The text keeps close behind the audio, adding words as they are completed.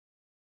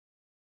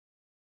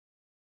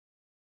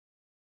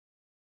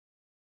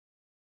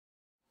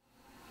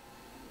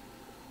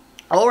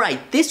All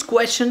right, this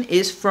question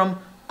is from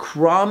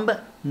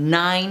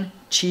Crumb9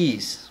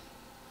 Cheese.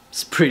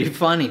 It's pretty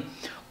funny.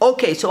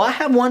 Okay, so I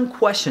have one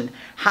question.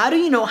 How do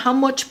you know how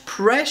much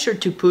pressure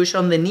to push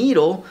on the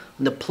needle,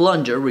 the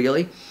plunger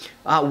really,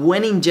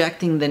 when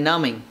injecting the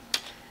numbing?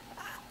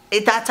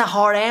 That's a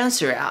hard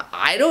answer.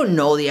 I don't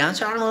know the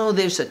answer. I don't know if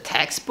there's a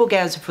textbook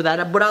answer for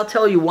that, but I'll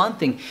tell you one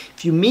thing.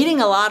 If you're meeting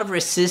a lot of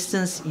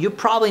resistance, you're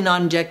probably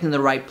not injecting in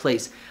the right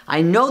place.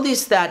 I know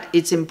this, that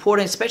it's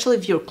important, especially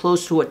if you're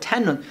close to a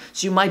tendon.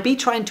 So you might be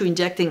trying to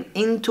injecting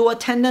into a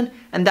tendon,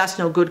 and that's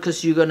no good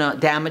because you're gonna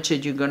damage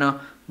it, you're gonna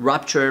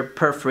rupture,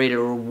 perforate it,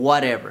 or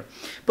whatever.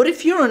 But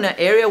if you're in an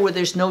area where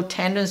there's no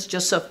tendons,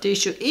 just soft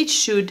tissue, it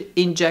should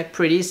inject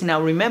pretty easy.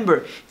 Now remember,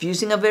 if you're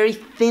using a very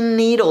thin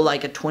needle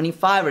like a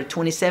 25 or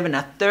 27,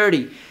 a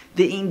 30,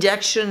 the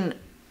injection,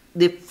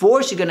 the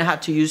force you're gonna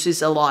have to use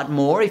is a lot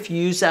more. If you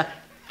use a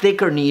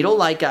thicker needle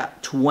like a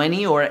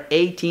 20 or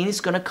 18, it's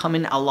gonna come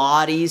in a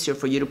lot easier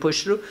for you to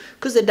push through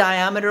because the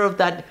diameter of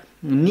that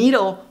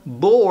needle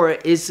bore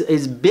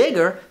is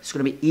bigger. It's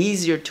going to be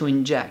easier to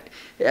inject.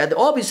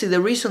 Obviously,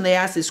 the reason they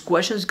asked this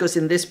question is because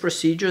in this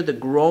procedure, the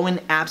growing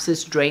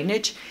abscess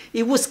drainage,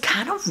 it was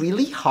kind of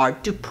really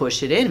hard to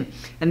push it in.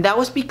 And that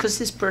was because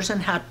this person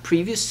had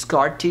previous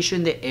scar tissue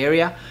in the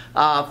area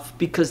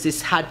because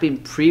this had been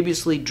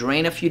previously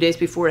drained a few days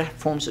before it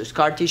forms a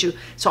scar tissue.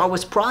 So I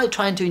was probably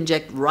trying to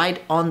inject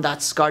right on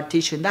that scar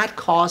tissue, and that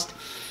caused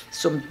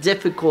some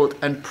difficult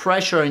and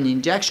pressure in the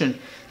injection.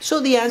 So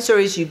the answer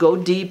is you go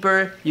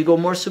deeper, you go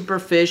more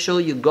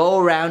superficial, you go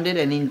around it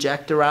and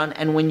inject around,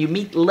 and when you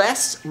meet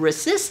less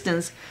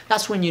resistance,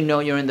 that's when you know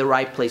you're in the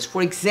right place.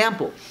 For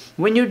example,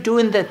 when you're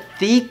doing the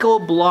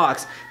thecal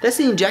blocks, that's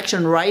the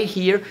injection right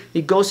here.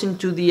 It goes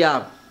into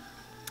the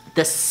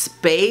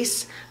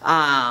space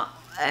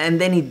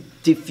and then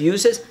it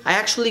diffuses. I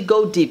actually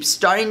go deep,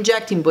 start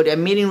injecting, but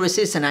I'm meeting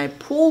resistance. I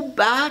pull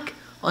back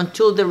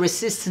until the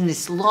resistance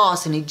is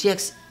lost and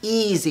ejects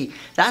easy.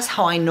 That's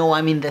how I know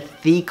I'm in the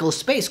thecal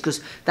space,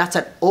 because that's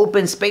an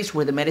open space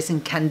where the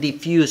medicine can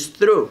diffuse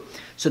through.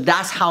 So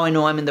that's how I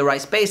know I'm in the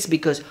right space,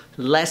 because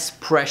less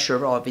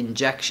pressure of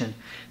injection.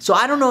 So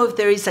I don't know if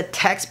there is a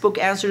textbook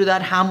answer to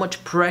that, how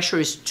much pressure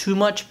is too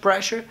much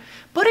pressure,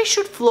 but it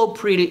should flow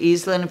pretty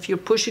easily. And if you're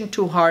pushing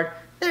too hard,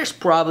 there's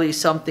probably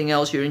something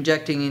else. You're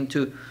injecting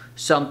into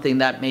something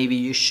that maybe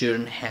you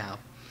shouldn't have.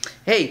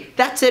 Hey,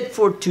 that's it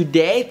for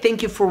today.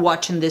 Thank you for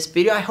watching this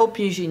video. I hope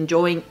you're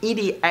enjoying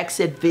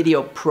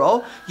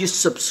EDexitVideoPRO. You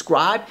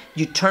subscribe,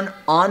 you turn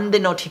on the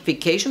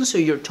notifications so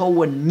you're told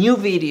when new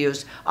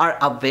videos are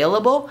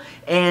available,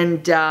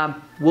 and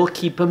we'll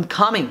keep them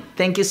coming.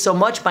 Thank you so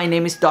much. My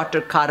name is Dr.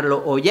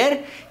 Carlo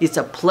Oyer. It's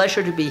a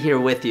pleasure to be here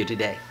with you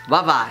today.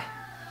 Bye-bye.